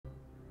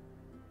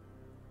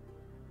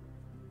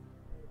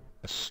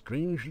A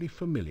strangely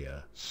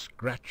familiar,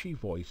 scratchy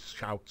voice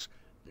shouts,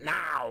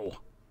 "Now!"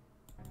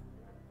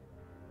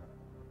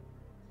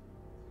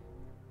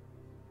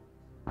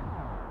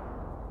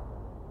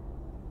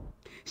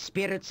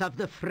 Spirits of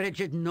the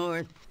frigid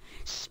north,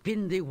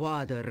 spin the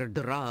water,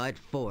 draw it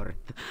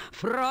forth.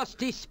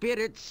 Frosty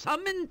spirits,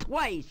 summon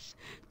twice,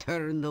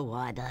 turn the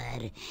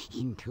water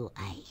into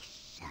ice.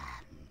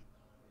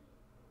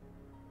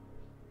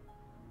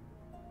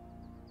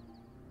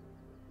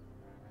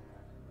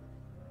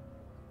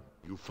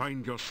 You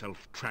find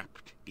yourself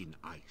trapped in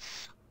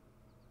ice.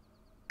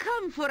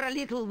 Come for a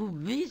little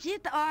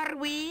visit, are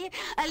we?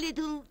 A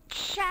little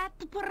chat,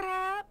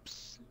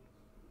 perhaps?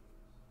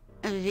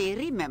 We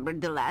remembered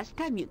the last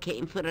time you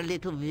came for a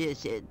little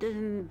visit,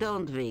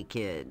 don't we,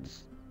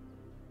 kids?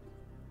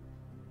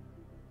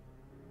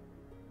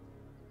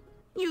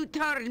 You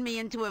turned me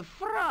into a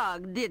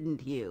frog,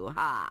 didn't you,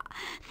 ha?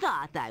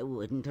 Thought I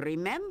wouldn't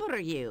remember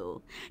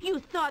you. You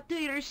thought to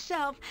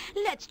yourself,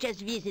 let's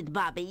just visit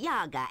Baba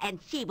Yaga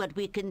and see what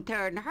we can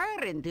turn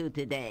her into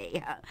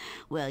today.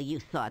 Well, you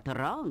thought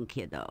wrong,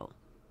 kiddo.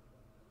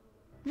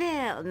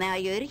 Well, now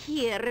you're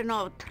here and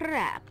all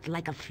trapped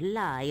like a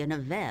fly in a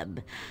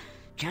web.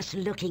 Just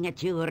looking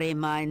at you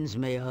reminds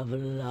me of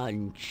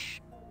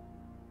lunch.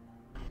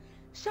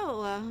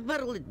 So,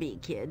 what'll it be,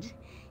 kids?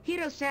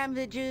 Hero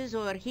sandwiches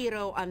or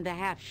Hero on the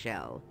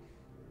half-shell?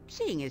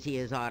 Seeing as he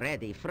is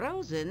already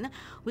frozen,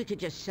 we could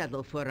just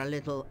settle for a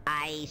little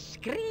ice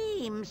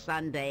cream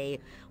sundae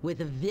with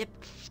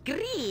whipped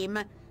cream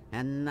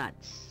and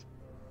nuts.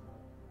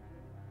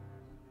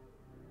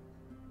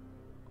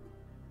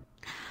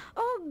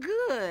 Oh,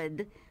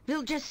 good.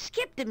 We'll just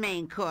skip the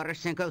main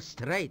course and go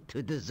straight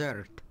to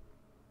dessert.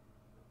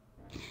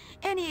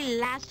 Any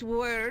last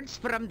words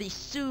from the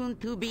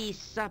soon-to-be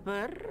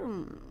supper?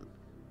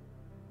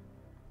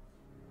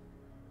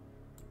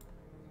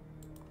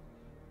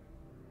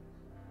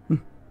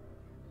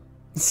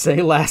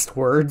 Say last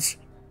words?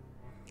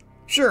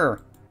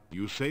 Sure.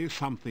 You say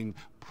something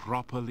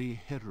properly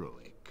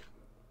heroic.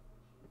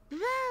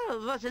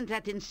 Well, wasn't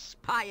that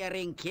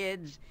inspiring,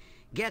 kids?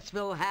 Guess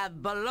we'll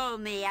have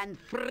bologna and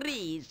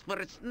freeze for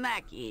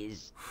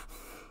snackies.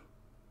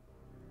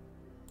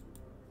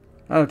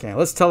 Okay,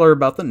 let's tell her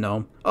about the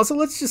gnome. Also,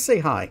 let's just say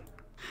hi.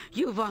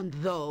 You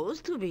want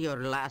those to be your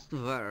last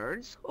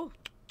words? Oh.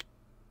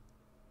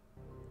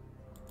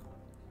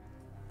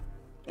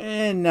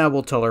 And now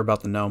we'll tell her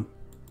about the gnome.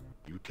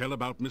 You tell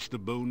about Mr.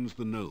 Bones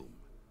the gnome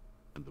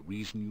and the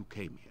reason you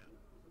came here.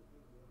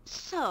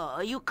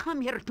 So, you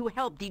come here to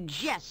help the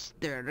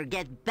jester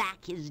get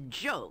back his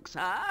jokes,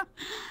 huh?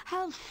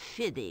 How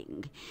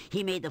fitting.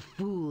 He made a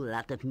fool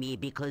out of me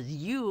because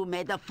you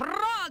made a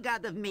frog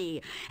out of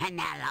me. And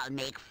now I'll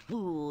make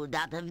food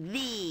out of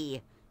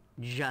thee.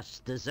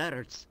 Just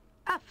desserts,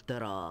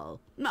 after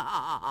all.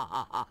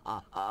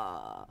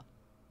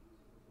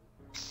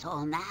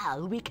 So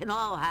now we can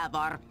all have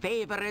our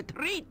favorite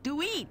treat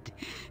to eat.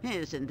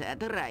 Isn't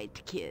that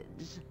right,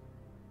 kids?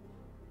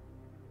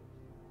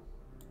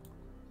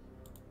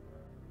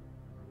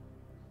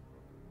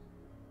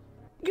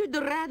 You'd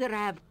rather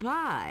have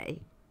pie.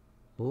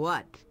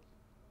 What?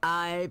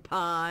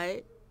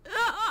 Pie?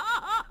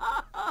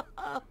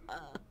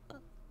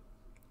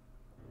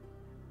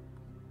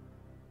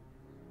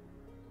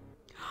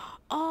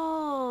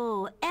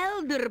 Oh,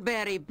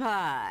 elderberry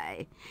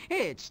pie.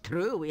 It's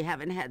true we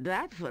haven't had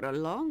that for a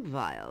long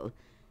while.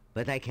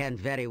 But I can't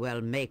very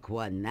well make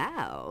one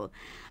now.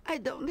 I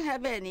don't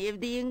have any of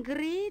the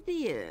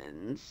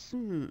ingredients.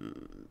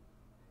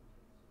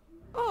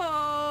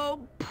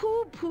 Oh,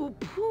 poo.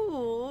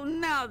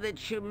 Now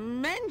that you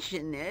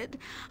mention it,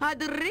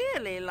 I'd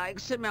really like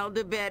some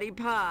elderberry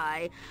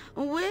pie,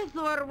 with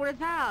or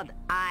without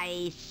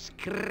ice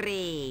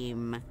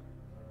cream.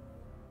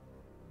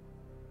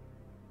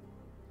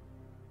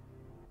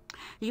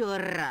 You're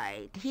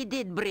right. He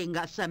did bring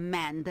us a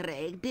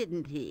mandrake,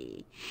 didn't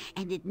he?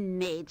 And it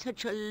made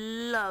such a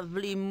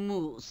lovely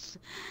mousse.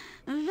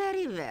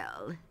 Very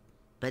well.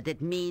 But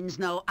it means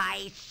no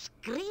ice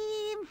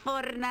cream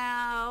for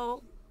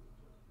now.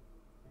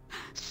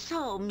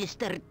 So,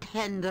 Mr.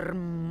 Tender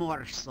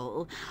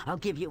Morsel, I'll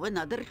give you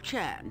another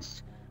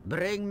chance.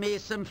 Bring me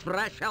some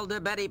fresh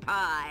elderberry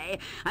pie,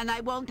 and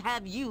I won't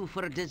have you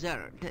for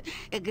dessert.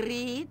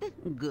 Agreed?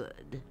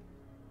 Good.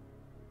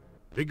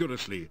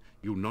 Vigorously,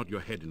 you nod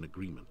your head in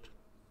agreement.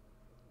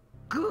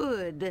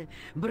 Good.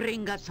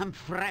 Bring us some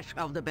fresh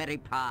elderberry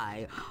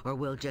pie, or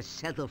we'll just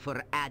settle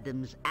for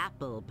Adam's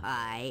apple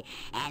pie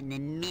and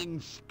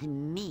minced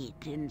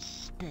meat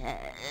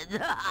instead.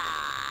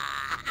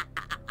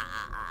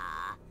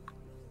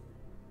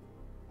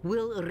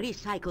 We'll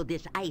recycle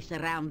this ice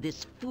around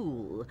this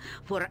fool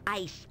for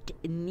iced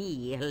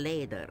knee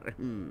later.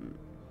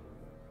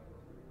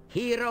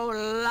 Hero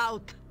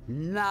lout,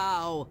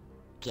 now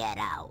get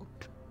out.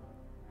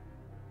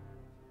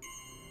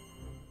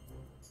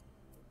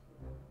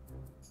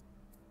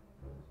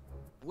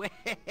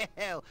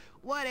 Well,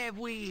 what have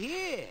we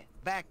here?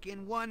 Back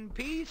in one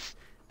piece?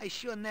 I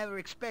sure never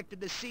expected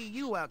to see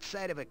you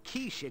outside of a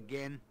quiche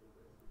again.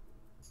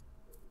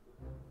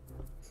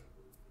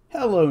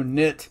 Hello,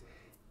 Knit.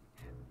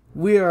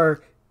 We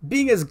are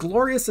being as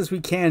glorious as we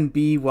can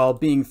be while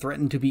being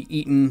threatened to be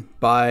eaten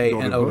by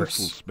Your an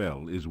reversal ogress.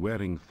 spell is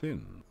wearing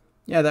thin.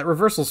 Yeah, that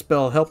reversal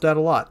spell helped out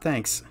a lot,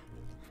 thanks.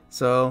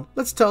 So,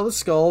 let's tell the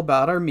skull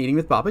about our meeting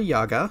with Baba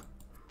Yaga.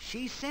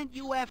 She sent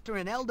you after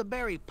an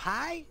elderberry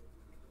pie?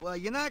 Well,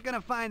 you're not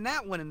gonna find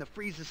that one in the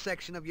freezer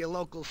section of your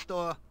local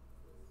store.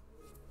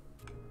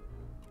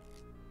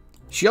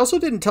 She also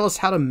didn't tell us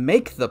how to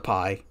make the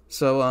pie.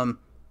 So,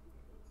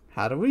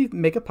 how do we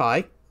make a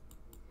pie?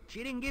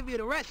 She didn't give you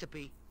the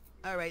recipe.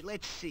 Alright,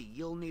 let's see.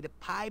 You'll need a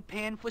pie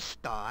pan for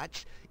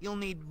starch, you'll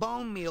need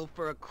bone meal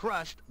for a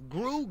crust,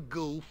 grue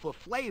goo for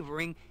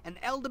flavoring, and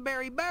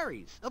elderberry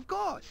berries, of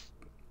course.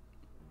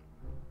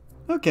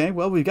 Okay,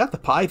 well, we've got the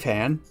pie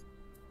pan.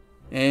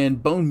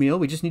 And bone meal,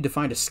 we just need to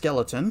find a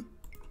skeleton.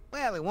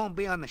 Well, it won't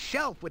be on the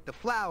shelf with the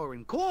flour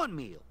and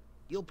cornmeal.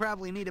 You'll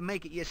probably need to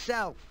make it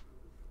yourself.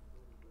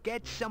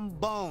 Get some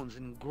bones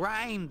and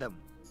grind them.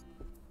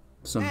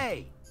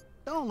 Hey,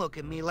 don't look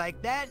at me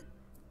like that.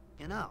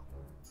 You know,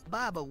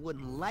 Baba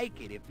wouldn't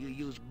like it if you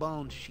use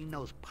bones she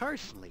knows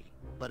personally,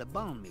 but a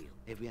bone meal,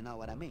 if you know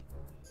what I mean.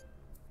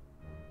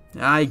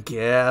 I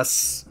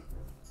guess.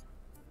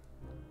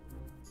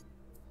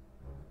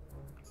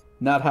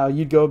 Not how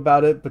you'd go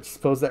about it, but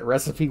suppose that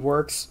recipe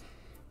works.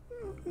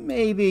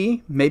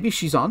 Maybe. Maybe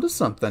she's onto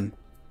something.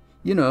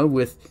 You know,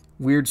 with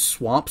weird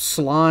swamp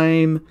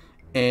slime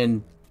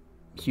and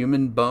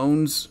human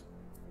bones.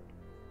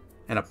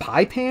 And a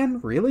pie pan?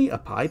 Really? A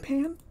pie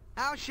pan?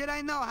 How should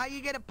I know how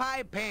you get a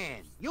pie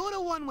pan? You're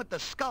the one with the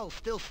skull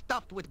still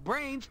stuffed with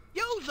brains.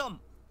 Use them!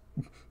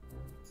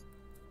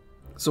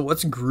 So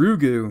what's grue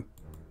goo?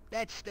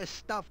 That's the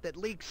stuff that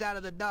leaks out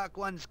of the Dark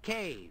One's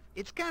cave.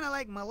 It's kind of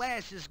like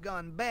molasses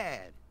gone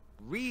bad.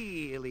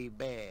 Really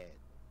bad.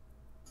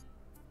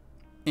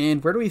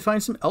 And where do we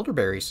find some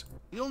elderberries?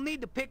 You'll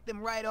need to pick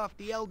them right off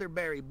the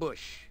elderberry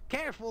bush.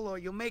 Careful or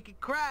you'll make it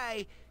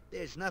cry.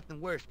 There's nothing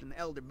worse than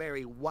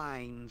elderberry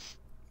wines.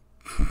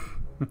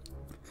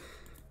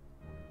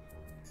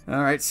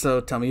 Alright, so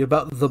tell me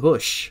about the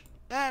bush.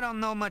 I don't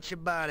know much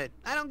about it.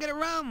 I don't get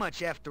around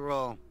much after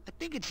all. I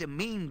think it's a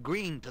mean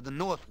green to the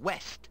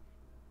northwest.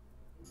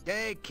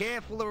 Stay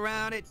careful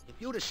around it. If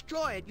you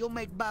destroy it, you'll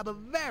make Baba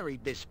very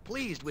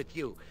displeased with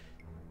you.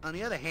 On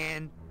the other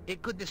hand,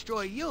 it could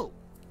destroy you.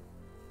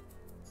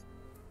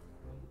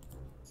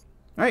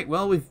 Alright,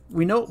 well,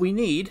 we know what we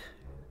need.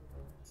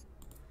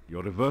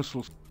 Your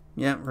reversal...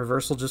 Yeah,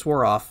 reversal just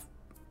wore off.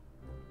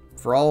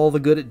 For all the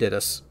good it did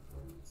us.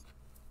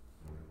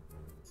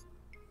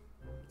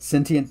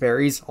 Sentient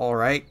berries,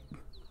 alright.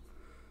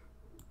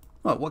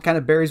 Well, what kind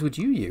of berries would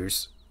you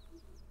use?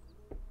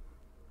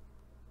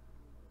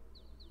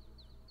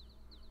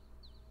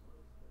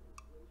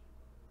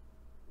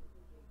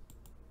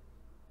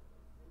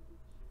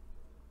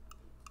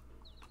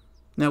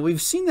 Now,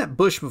 we've seen that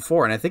bush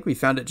before, and I think we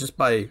found it just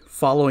by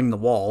following the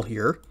wall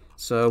here.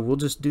 So we'll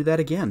just do that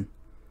again.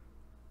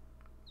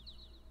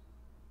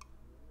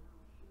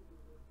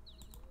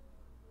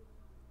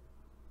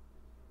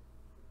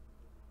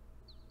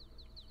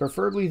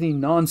 Preferably the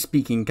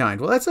non-speaking kind.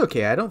 Well, that's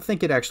okay. I don't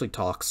think it actually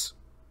talks.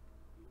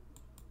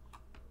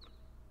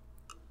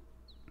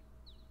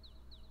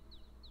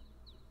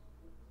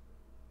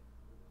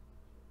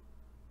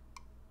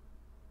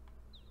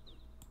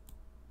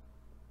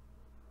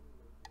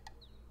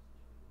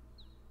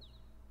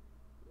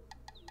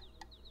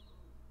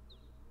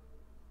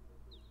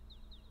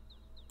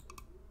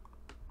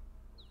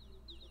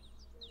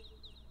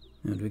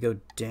 And do we go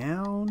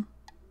down?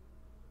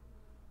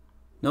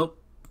 Nope,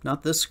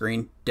 not this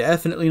screen.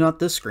 Definitely not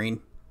this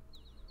screen.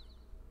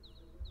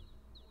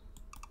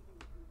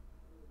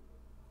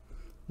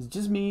 Is it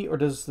just me, or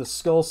does the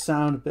skull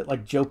sound a bit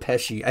like Joe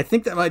Pesci? I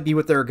think that might be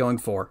what they were going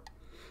for.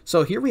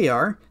 So here we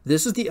are.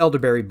 This is the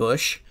elderberry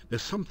bush.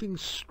 There's something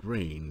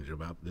strange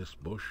about this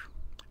bush.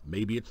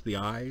 Maybe it's the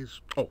eyes.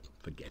 Oh,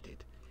 forget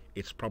it.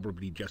 It's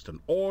probably just an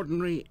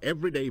ordinary,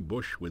 everyday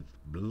bush with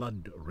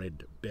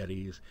blood-red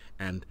berries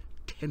and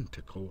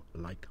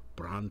tentacle-like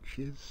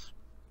branches.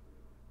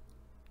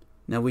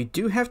 Now we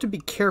do have to be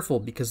careful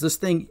because this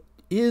thing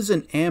is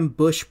an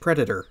ambush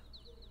predator.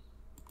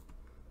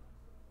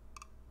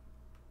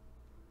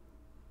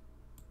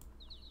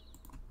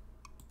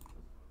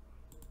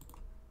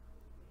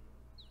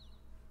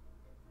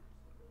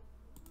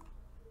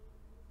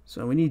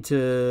 So we need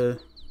to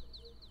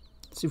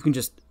see if we can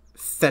just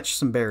fetch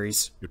some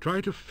berries. You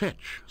try to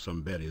fetch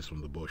some berries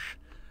from the bush,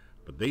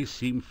 but they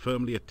seem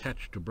firmly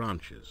attached to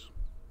branches.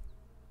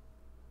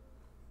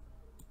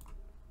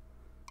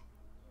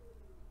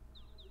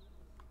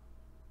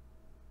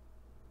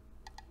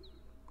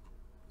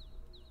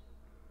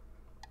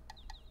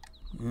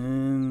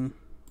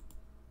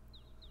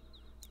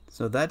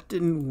 So that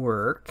didn't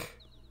work.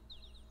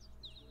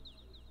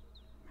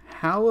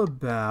 How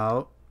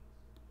about...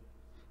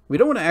 We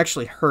don't want to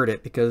actually hurt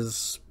it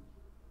because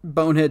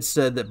Bonehead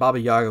said that Baba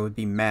Yaga would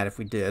be mad if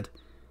we did.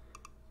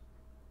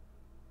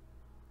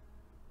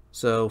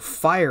 So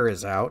fire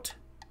is out.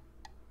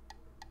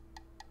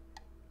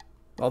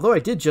 Although I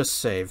did just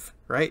save,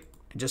 right?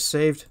 I just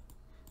saved.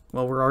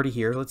 Well, we're already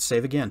here. Let's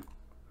save again.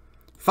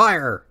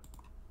 Fire!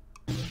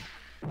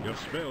 Your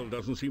spell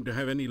doesn't seem to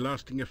have any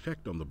lasting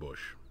effect on the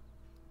bush.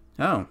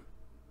 Oh.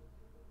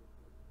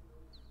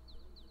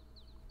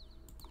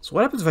 So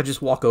what happens if I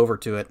just walk over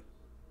to it?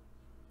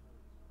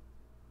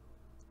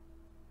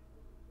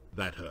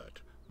 That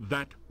hurt.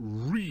 That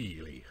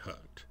really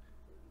hurt.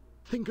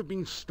 Think of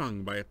being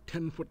stung by a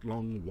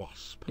 10-foot-long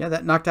wasp. Yeah,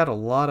 that knocked out a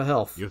lot of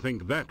health. You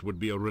think that would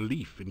be a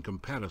relief in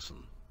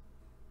comparison?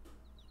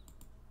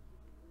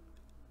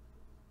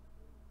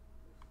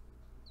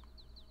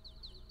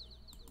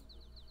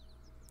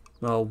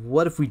 Well,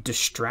 what if we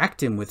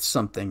distract him with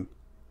something?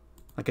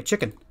 Like a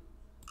chicken.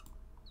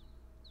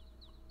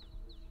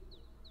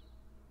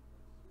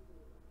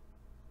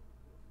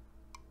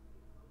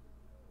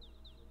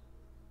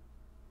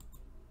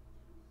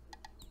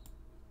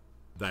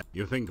 That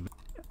you think...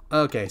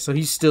 Okay, so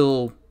he's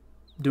still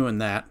doing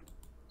that.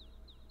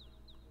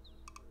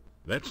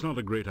 That's not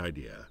a great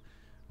idea.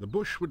 The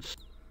bush would...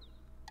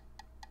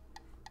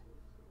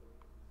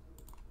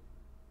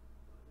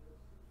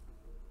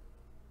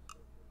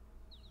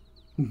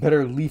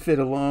 Better leave it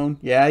alone.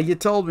 Yeah, you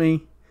told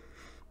me.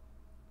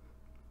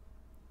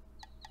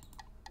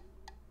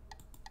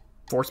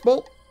 Force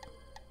bolt?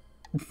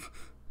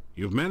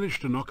 You've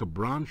managed to knock a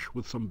branch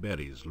with some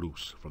berries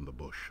loose from the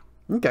bush.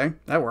 Okay,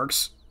 that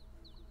works.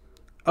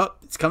 Oh,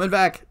 it's coming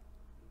back.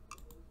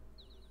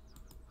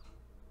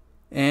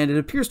 And it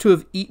appears to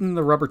have eaten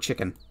the rubber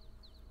chicken.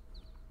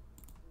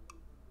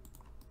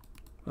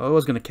 Oh, I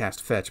was going to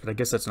cast fetch, but I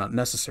guess that's not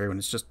necessary when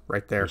it's just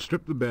right there. You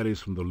strip the berries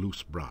from the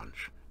loose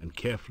branch and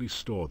carefully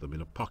store them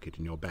in a pocket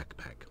in your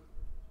backpack.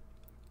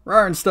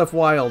 Rar and Stuff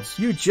Wilds,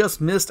 you just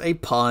missed a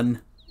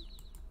pun.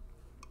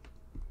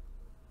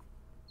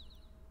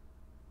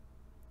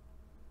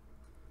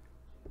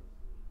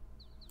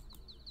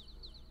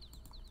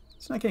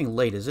 It's not getting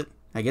late, is it?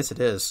 I guess it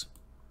is.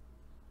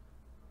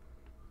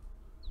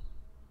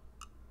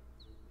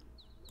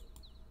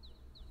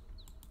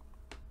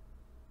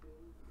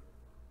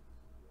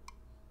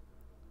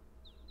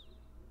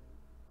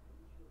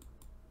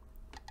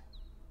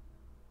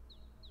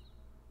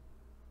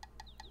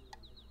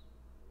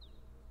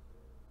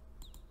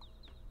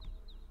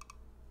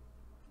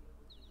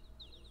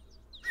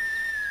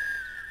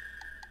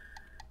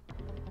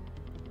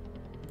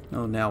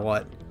 Oh, now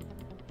what?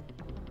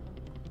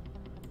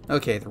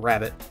 Okay, the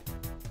rabbit.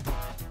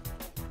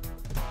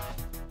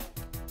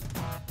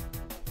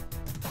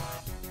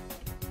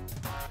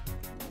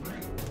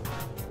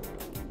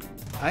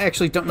 I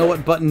actually don't know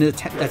what button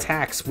it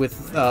attacks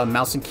with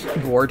mouse and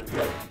keyboard.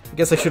 I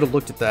guess I should have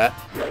looked at that.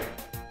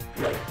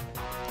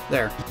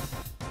 There.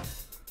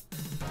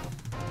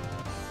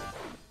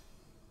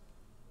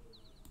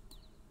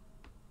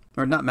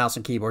 Or not mouse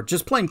and keyboard,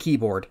 just plain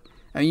keyboard.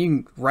 I mean,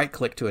 you can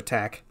right-click to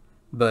attack,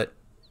 but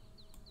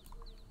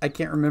I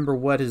can't remember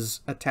what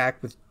is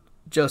attack with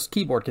just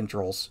keyboard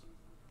controls.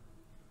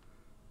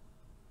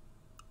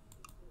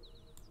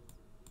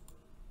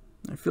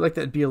 I feel like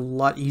that'd be a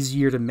lot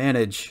easier to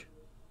manage.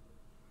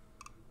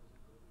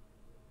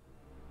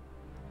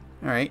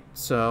 Alright,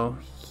 so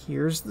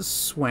here's the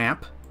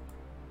swamp.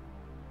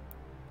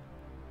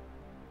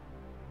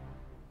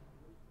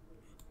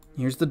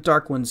 Here's the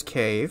Dark One's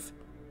cave.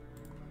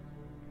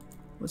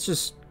 Let's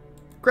just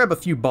grab a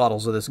few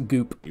bottles of this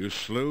goop. You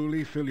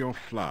slowly fill your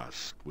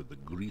flask with the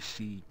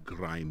greasy,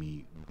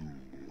 grimy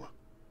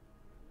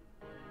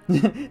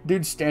goo.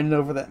 Dude standing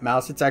over that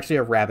mouse, it's actually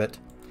a rabbit.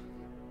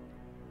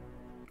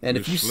 And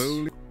You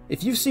slowly...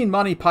 if you've seen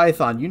Monty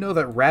Python, you know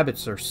that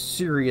rabbits are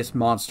serious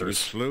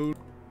monsters.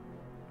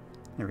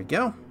 There we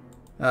go.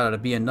 That ought to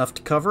be enough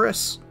to cover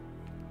us.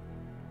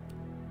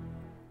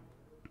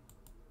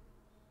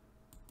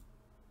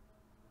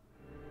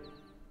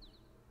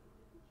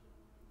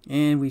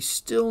 And we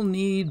still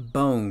need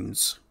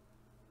bones.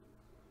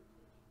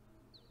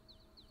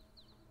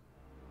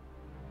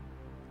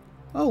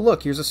 Oh,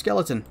 look, here's a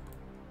skeleton.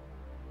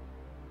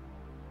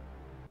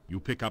 You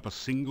pick up a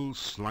single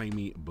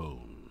slimy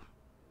bone.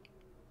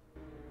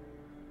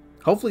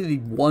 Hopefully the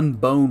one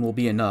bone will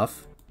be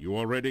enough. You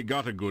already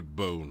got a good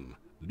bone.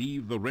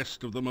 Leave the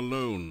rest of them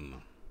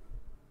alone.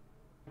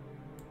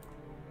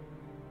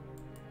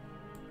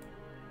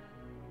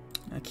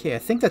 Okay, I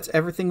think that's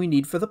everything we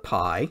need for the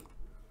pie.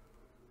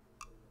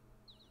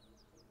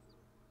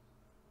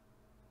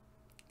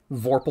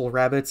 Vorpal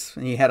rabbits,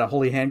 and he had a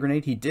holy hand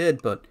grenade? He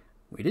did, but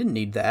we didn't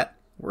need that.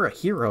 We're a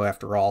hero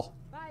after all.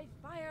 By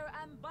fire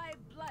and by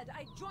blood,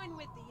 I join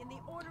with thee in the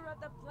order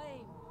of the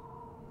flame.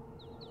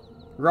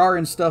 Rar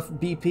and Stuff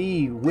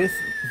BP with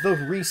the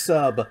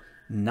resub.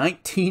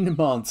 19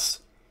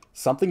 months.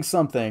 Something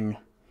something.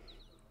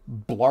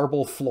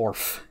 Blarble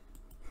Florf.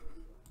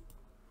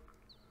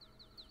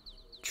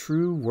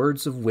 True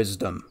words of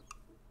wisdom.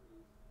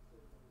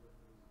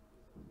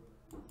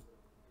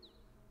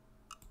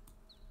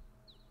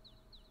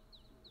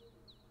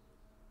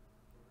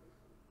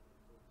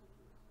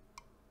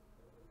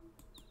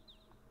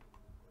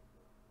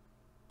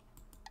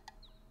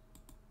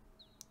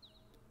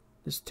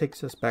 This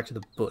takes us back to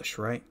the bush,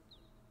 right?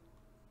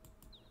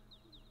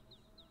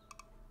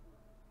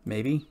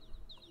 maybe.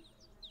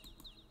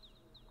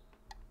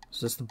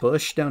 Is this the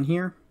bush down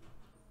here?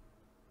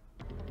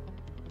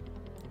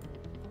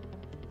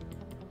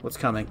 What's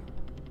coming?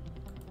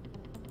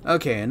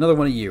 Okay, another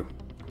one of you.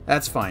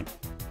 That's fine.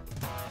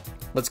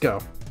 Let's go.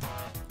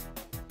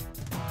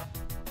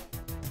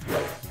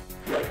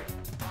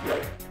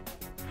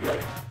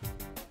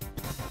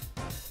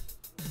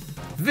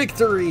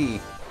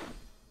 Victory!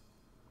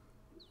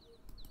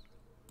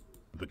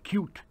 The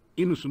cute,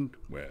 innocent,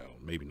 well,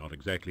 maybe not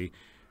exactly,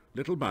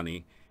 little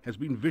bunny has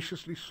been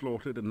viciously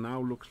slaughtered and now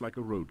looks like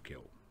a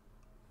roadkill.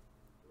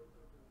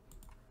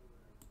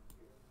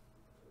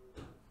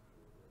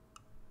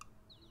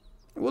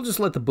 We'll just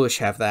let the bush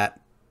have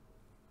that.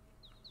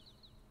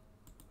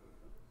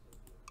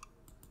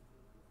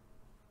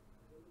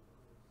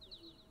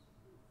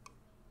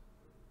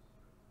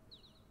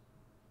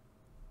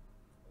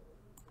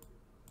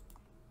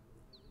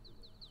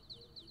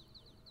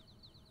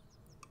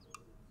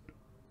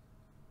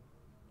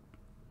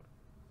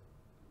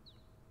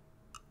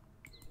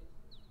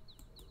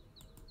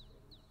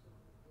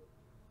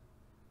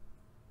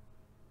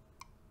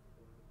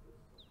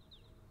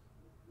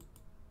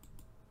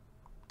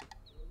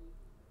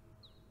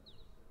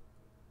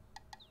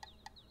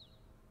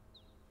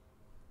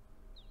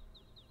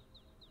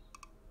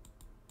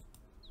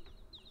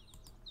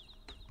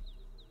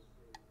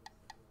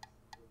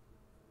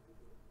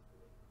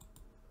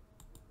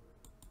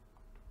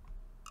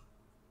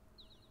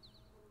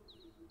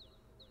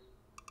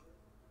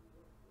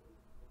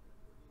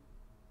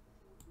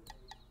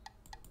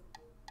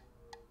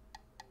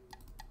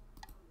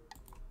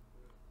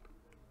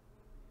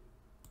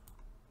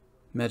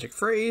 Magic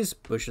phrase,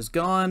 bush is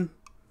gone.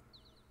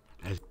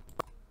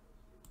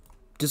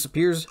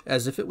 Disappears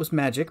as if it was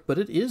magic, but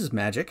it is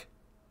magic.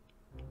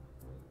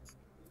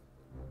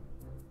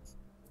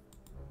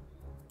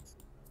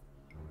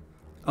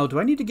 Oh, do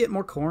I need to get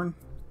more corn?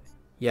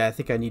 Yeah, I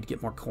think I need to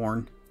get more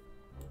corn.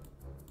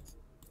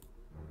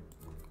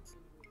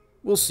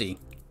 We'll see.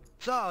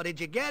 So, did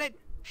you get it?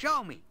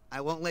 Show me. I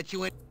won't let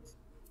you in.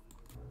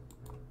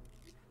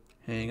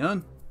 Hang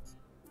on.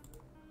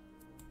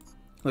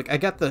 Look, I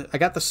got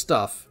the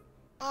stuff.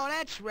 Oh,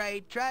 that's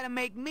right. Try to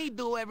make me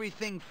do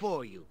everything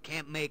for you.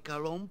 Can't make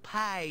our own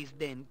pies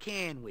then,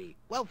 can we?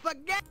 Well,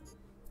 forget...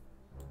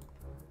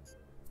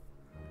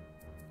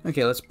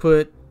 Okay, let's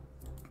put...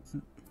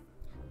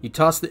 You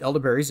toss the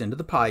elderberries into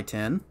the pie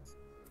tin.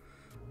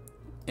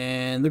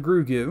 And the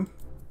Groo-Goo.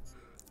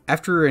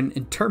 After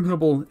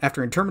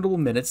interminable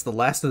minutes, the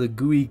last of the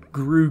gooey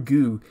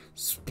Groo-Goo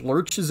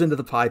splurches into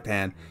the pie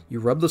pan.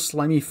 You rub the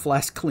slimy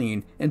flask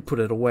clean and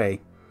put it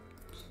away.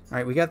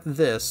 Alright, we got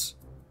this.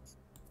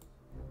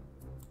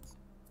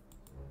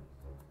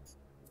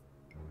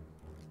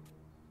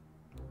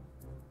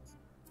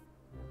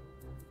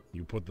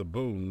 You put the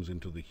bones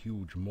into the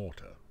huge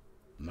mortar.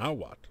 Now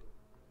what?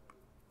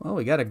 Well,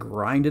 we gotta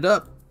grind it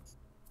up.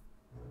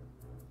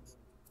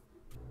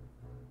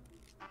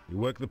 You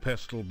work the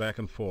pestle back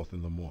and forth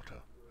in the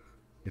mortar.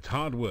 It's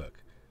hard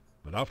work,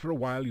 but after a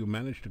while you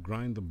manage to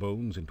grind the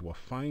bones into a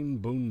fine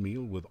bone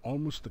meal with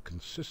almost the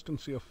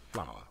consistency of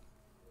flour.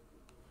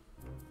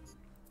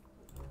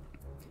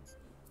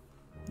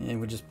 And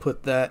we just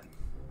put that...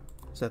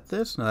 Is that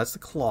this? No, that's the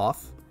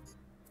cloth.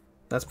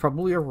 That's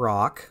probably a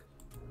rock.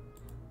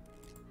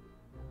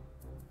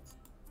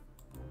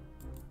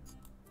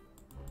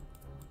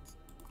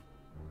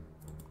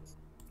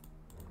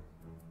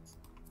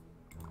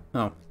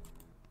 Oh.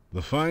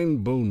 The fine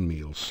bone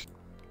meal.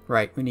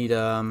 Right, we need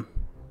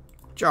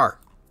jar.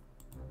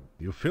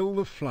 You fill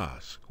the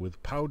flask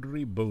with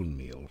powdery bone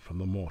meal from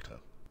the mortar.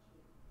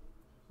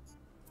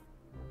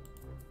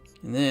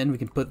 And then we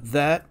can put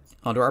that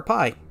onto our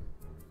pie.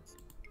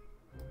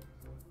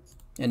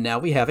 And now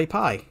we have a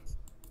pie.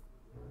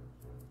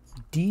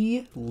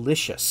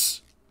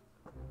 Delicious.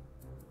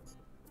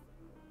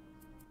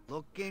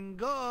 Looking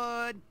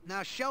good.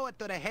 Now show it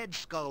to the head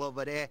skull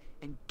over there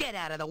and get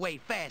out of the way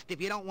fast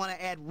if you don't want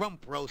to add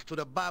rump roast to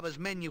the Baba's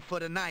menu for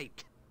the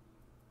night.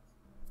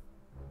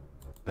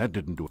 That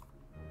didn't do it.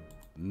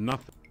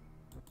 Nothing.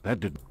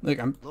 That didn't. Look,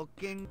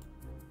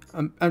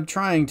 I'm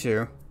trying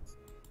to.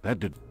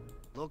 That did.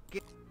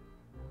 Looking.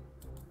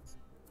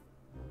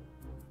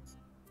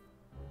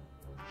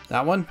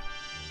 That one?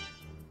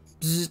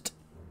 Bzzzt.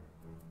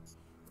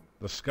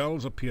 The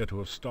skulls appear to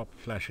have stopped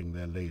flashing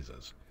their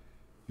lasers.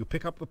 You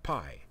pick up the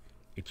pie.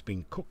 It's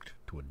been cooked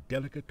to a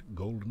delicate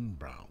golden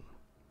brown.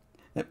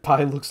 That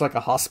pie looks like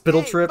a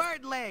hospital trip.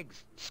 Bird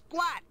legs!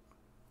 Squat!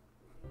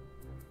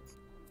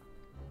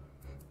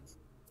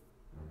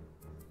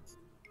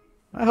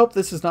 I hope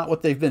this is not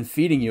what they've been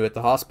feeding you at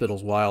the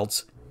hospital's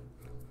wilds.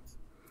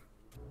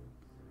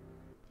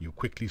 You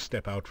quickly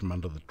step out from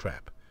under the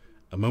trap.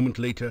 A moment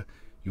later,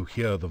 you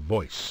hear the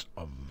voice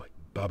of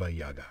Baba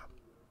Yaga.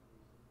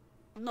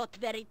 Not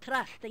very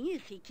trusting,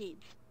 is he,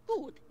 kids?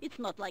 Good. It's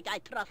not like I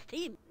trust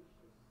him.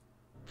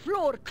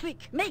 Floor,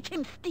 quick! Make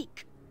him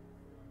stick!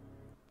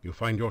 You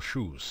find your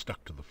shoes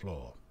stuck to the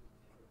floor.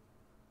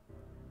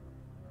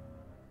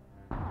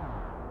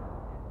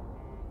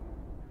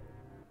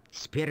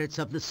 Spirits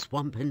of the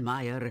swamp and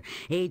mire,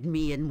 aid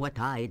me in what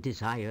I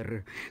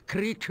desire.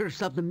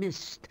 Creatures of the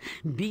mist,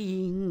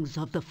 beings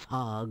of the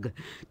fog,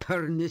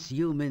 turn this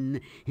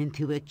human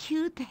into a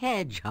cute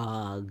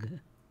hedgehog.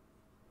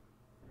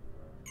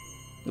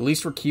 At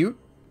least we're cute.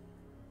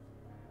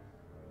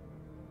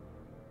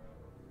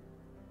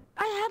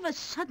 I have a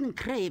sudden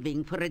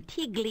craving for a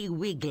Tiggly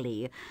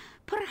Wiggly.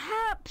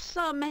 Perhaps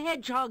some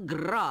hedgehog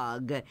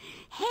grog.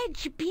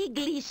 Hedge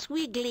Piggly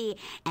Swiggly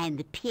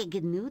and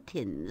Pig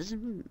Newtons.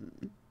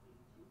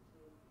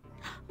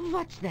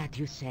 What's that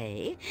you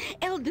say?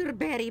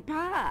 Elderberry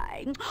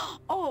pie.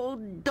 Oh,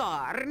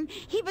 darn.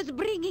 He was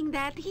bringing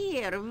that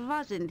here,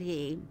 wasn't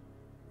he?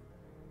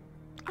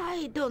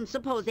 I don't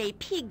suppose a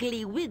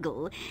Piggly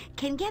Wiggle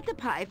can get the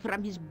pie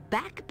from his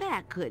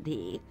backpack, could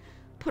he?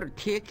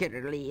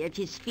 Particularly if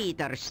his feet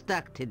are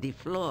stuck to the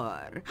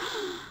floor.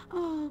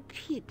 Oh,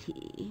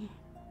 pity.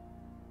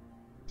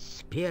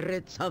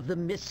 Spirits of the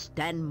mist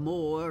and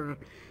more,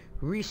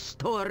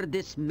 restore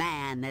this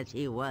man as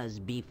he was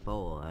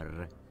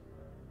before.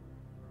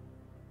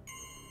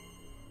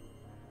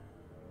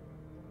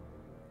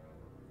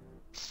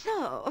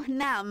 So,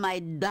 now my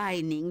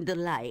dining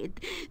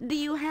delight, do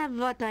you have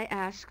what I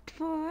asked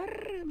for?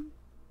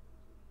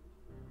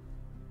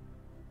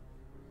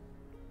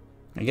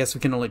 I guess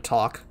we can only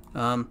talk.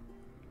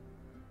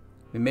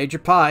 We made your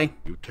pie.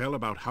 You tell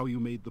about how you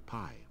made the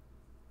pie.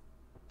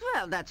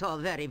 Well, that's all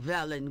very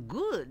well and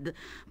good,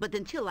 but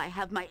until I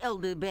have my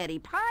elderberry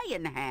pie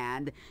in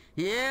hand,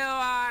 you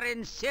are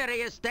in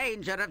serious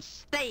danger of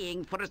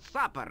staying for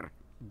supper.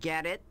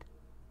 Get it?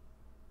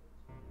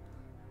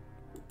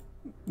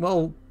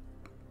 Well,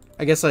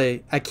 I guess I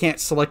can't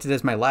select it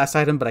as my last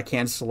item, but I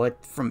can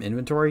select from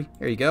inventory.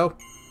 There you go.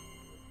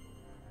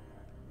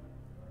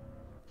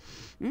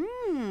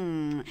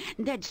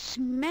 That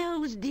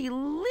smells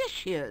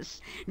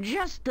delicious,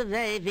 just the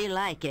way we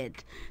like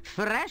it,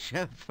 fresh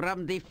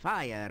from the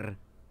fire.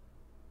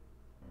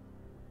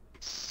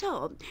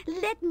 So,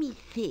 let me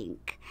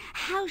think.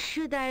 How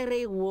should I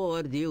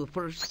reward you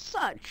for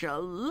such a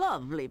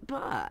lovely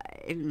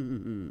pie?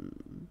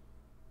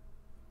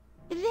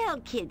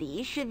 Well,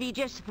 Kitty, should we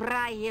just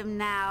fry him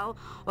now,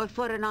 or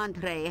for an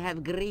entree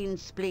have green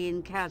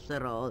spleen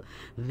casserole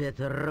with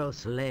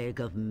roast leg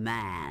of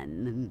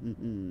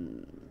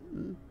man?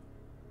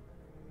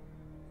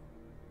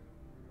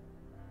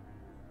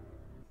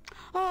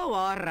 Oh,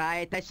 all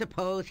right. I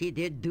suppose he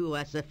did do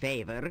us a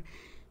favor.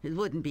 It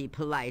wouldn't be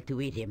polite to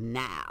eat him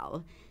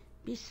now.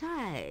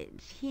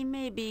 Besides, he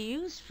may be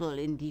useful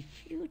in the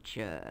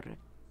future.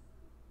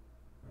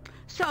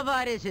 So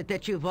what is it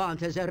that you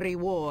want as a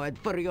reward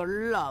for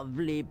your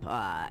lovely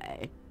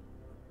pie?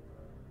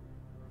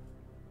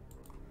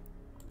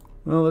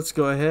 Well, let's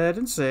go ahead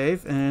and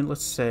save, and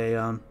let's say,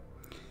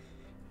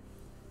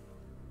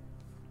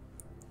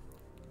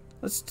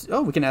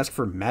 we can ask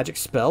for magic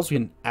spells. We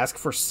can ask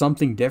for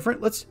something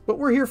different. But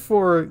we're here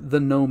for the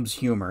gnome's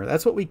humor.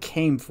 That's what we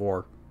came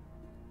for.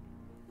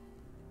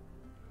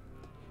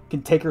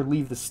 Can take or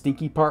leave the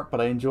stinky part,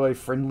 but I enjoy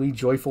friendly,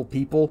 joyful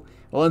people.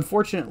 Well,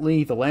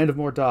 unfortunately, the land of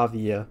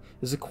Mordavia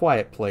is a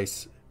quiet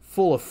place,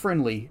 full of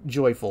friendly,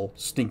 joyful,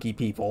 stinky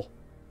people.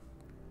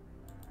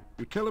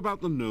 You tell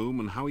about the gnome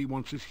and how he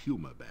wants his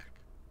humor back.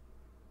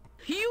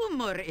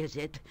 Humor, is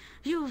it?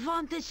 You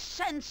want a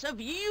sense of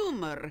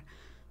humor?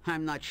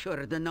 I'm not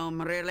sure the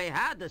gnome really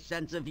had a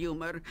sense of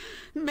humor,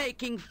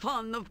 making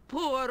fun of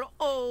poor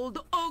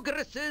old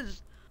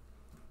ogresses.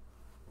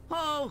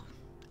 Oh,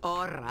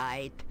 all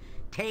right.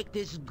 Take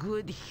this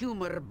good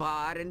humor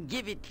bar and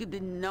give it to the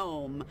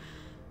gnome.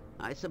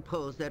 I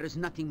suppose there is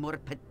nothing more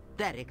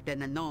pathetic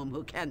than a gnome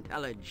who can't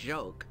tell a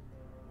joke.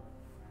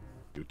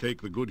 You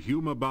take the good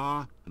humor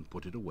bar and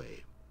put it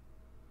away.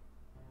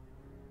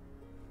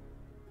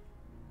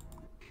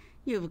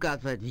 You've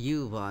got what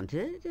you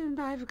wanted,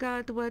 and I've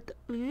got what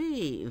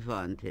we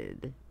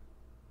wanted.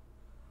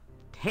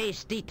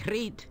 Tasty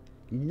treat,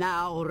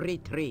 now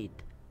retreat.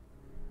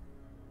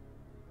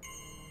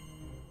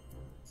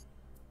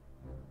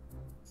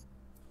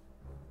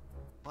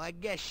 Well, I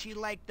guess she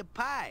liked the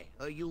pie,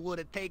 or you would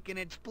have taken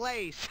its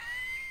place.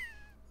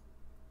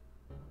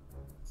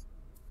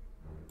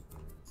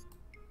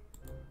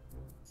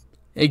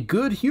 A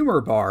good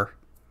humor bar.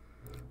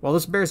 While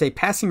this bears a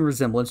passing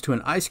resemblance to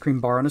an ice cream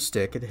bar on a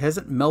stick, it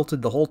hasn't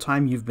melted the whole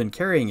time you've been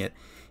carrying it.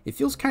 It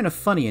feels kind of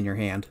funny in your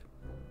hand.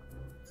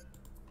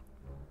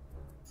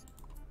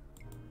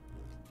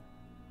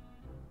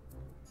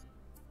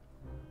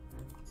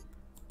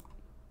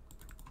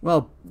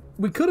 Well,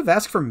 we could have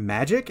asked for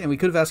magic, and we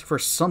could have asked for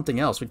something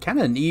else. We kind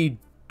of need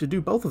to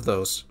do both of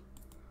those.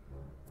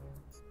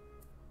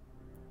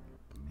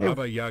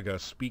 Baba Yaga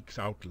speaks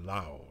out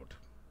loud.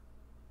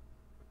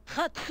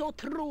 That's so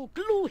true.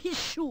 Glue his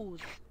shoes.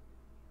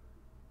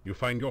 You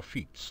find your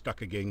feet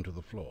stuck again to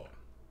the floor.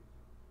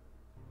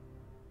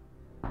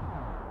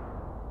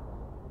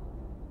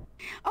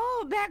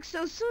 Oh, back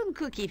so soon,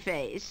 Cookie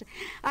Face.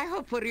 I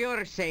hope for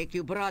your sake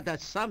you brought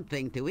us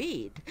something to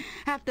eat.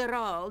 After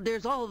all,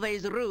 there's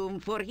always room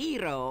for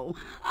Hero.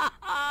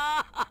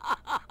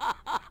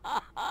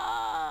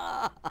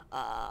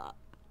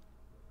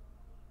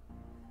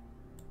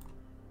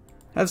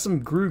 Have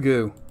some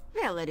Grugu.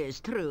 Well, it is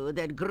true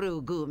that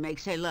Grugu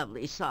makes a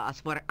lovely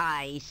sauce for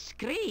ice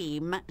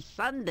cream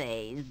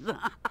sundaes.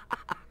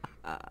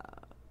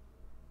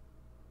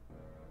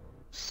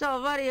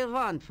 So what do you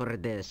want for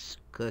this,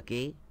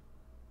 Cookie?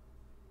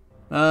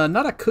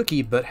 Not a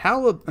cookie, but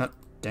how...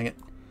 dang it.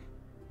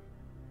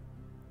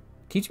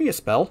 Teach me a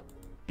spell.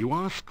 You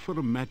ask for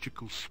a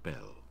magical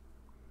spell.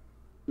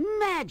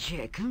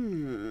 Magic?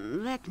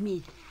 Let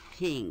me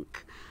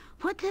think.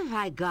 What have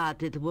I got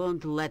that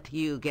won't let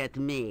you get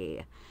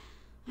me?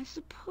 I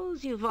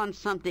suppose you want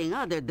something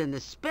other than the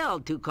spell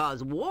to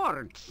cause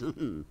warts.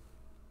 You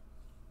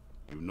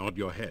nod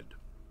your head.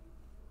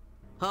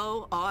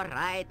 Oh, all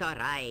right, all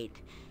right.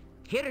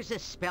 Here's a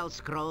spell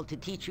scroll to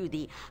teach you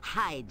the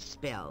hide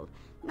spell.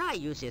 I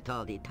use it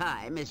all the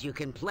time, as you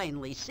can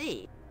plainly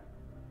see.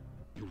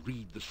 You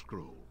read the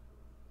scroll.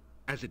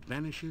 As it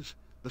vanishes,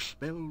 the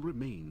spell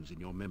remains in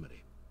your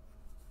memory.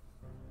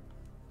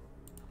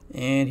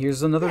 And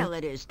here's another... Well,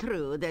 it is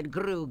true that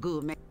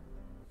Grugu may...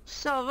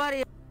 So what do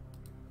you...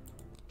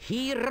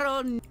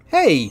 Hero...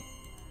 Hey!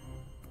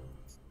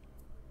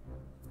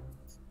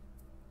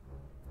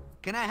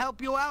 Can I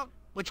help you out?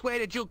 Which way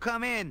did you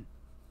come in?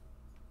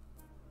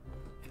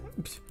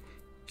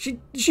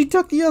 She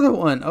took the other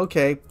one.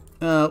 Okay.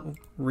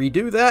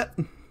 Redo that.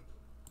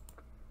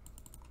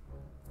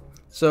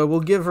 So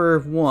we'll give her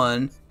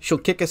one. She'll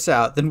kick us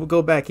out. Then we'll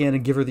go back in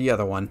and give her the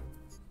other one.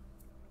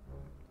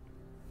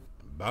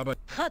 Baba,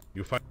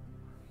 you find...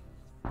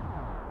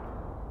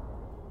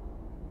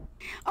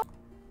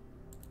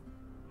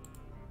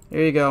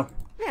 There you go.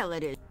 Well,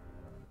 it is...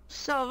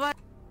 So what...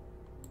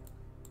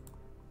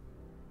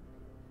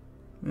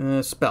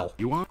 Spell.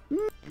 You are...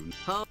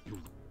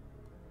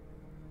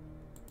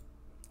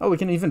 Oh, we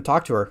can even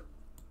talk to her.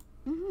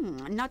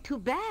 Not too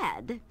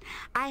bad.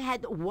 I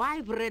had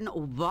wyvern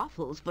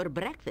waffles for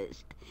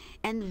breakfast,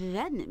 and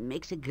venom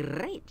makes a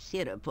great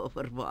syrup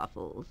over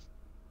waffles.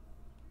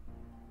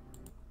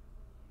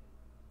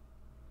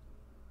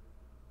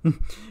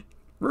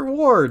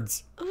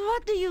 Rewards!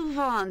 What do you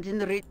want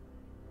in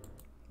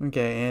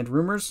Okay, and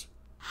rumors?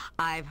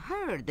 I've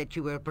heard that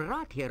you were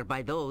brought here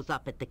by those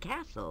up at the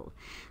castle.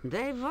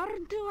 They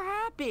weren't too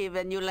happy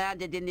when you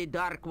landed in the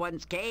Dark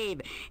One's cave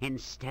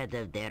instead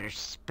of their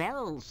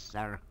spell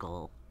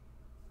circle.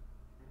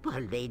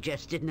 Well, they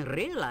just didn't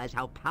realize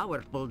how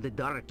powerful the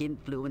dark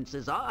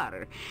influences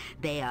are.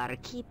 They are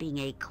keeping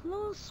a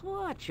close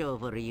watch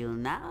over you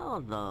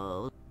now,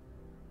 though.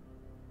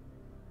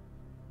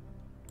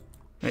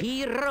 Right.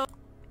 Hero...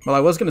 Well, I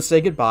was going to say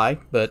goodbye,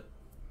 but...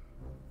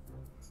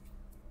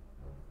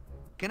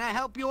 Can I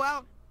help you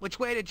out? Which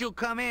way did you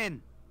come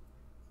in?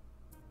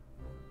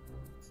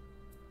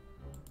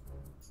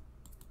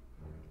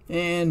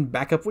 And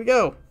back up we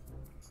go.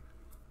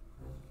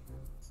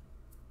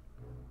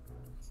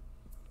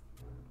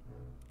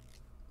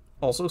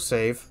 Also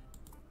save.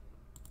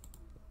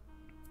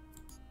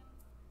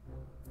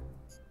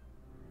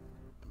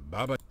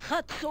 Baba,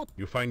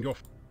 you find your...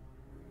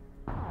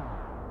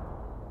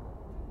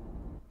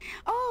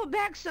 Oh,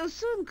 back so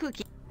soon,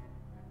 Cookie.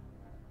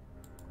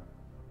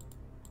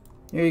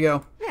 Here you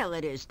go. Well,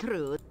 it is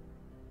true.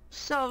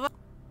 So...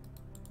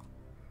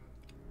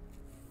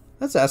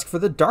 Let's ask for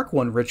the Dark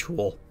One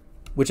ritual,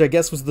 which I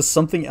guess was the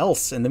something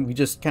else, and then we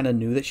just kind of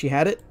knew that she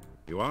had it.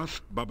 You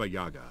ask Baba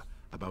Yaga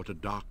about a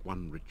Dark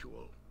One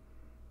ritual.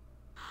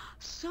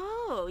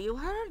 So, you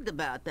heard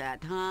about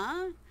that,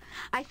 huh?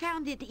 I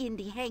found it in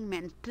the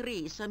Hangman's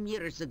Tree some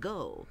years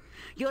ago.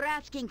 You're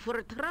asking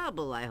for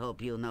trouble, I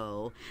hope you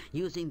know.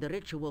 Using the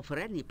ritual for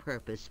any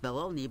purpose will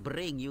only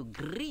bring you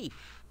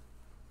grief.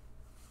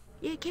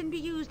 It can be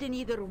used in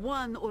either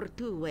one or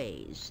two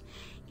ways.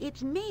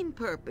 Its main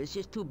purpose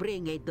is to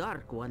bring a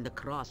Dark One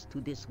across to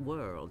this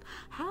world.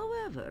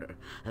 However,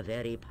 a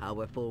very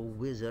powerful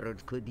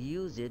wizard could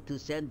use it to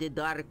send the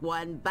Dark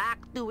One back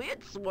to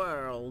its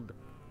world.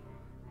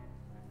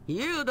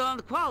 You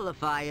don't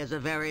qualify as a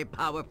very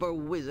powerful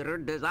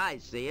wizard as I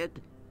see it.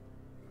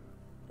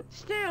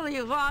 Still,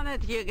 you want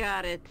it, you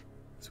got it.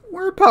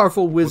 We're a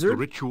powerful Put wizard. the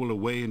ritual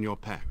away in your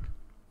pack.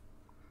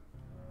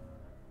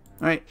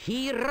 Alright,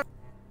 Hero...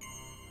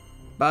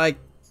 bye.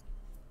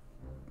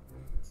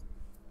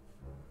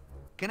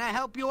 Can I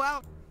help you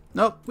out?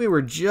 Nope, we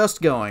were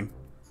just going.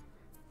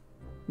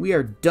 We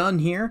are done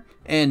here,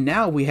 and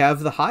now we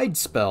have the hide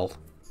spell.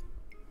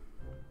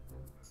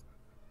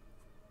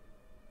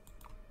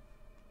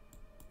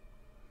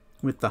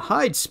 With the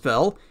hide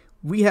spell,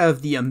 we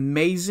have the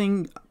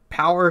amazing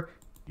power...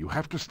 You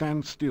have to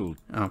stand still.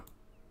 Oh.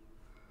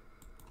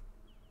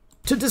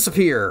 To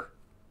disappear.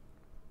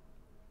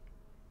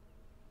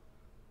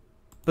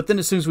 But then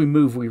as soon as we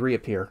move, we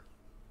reappear.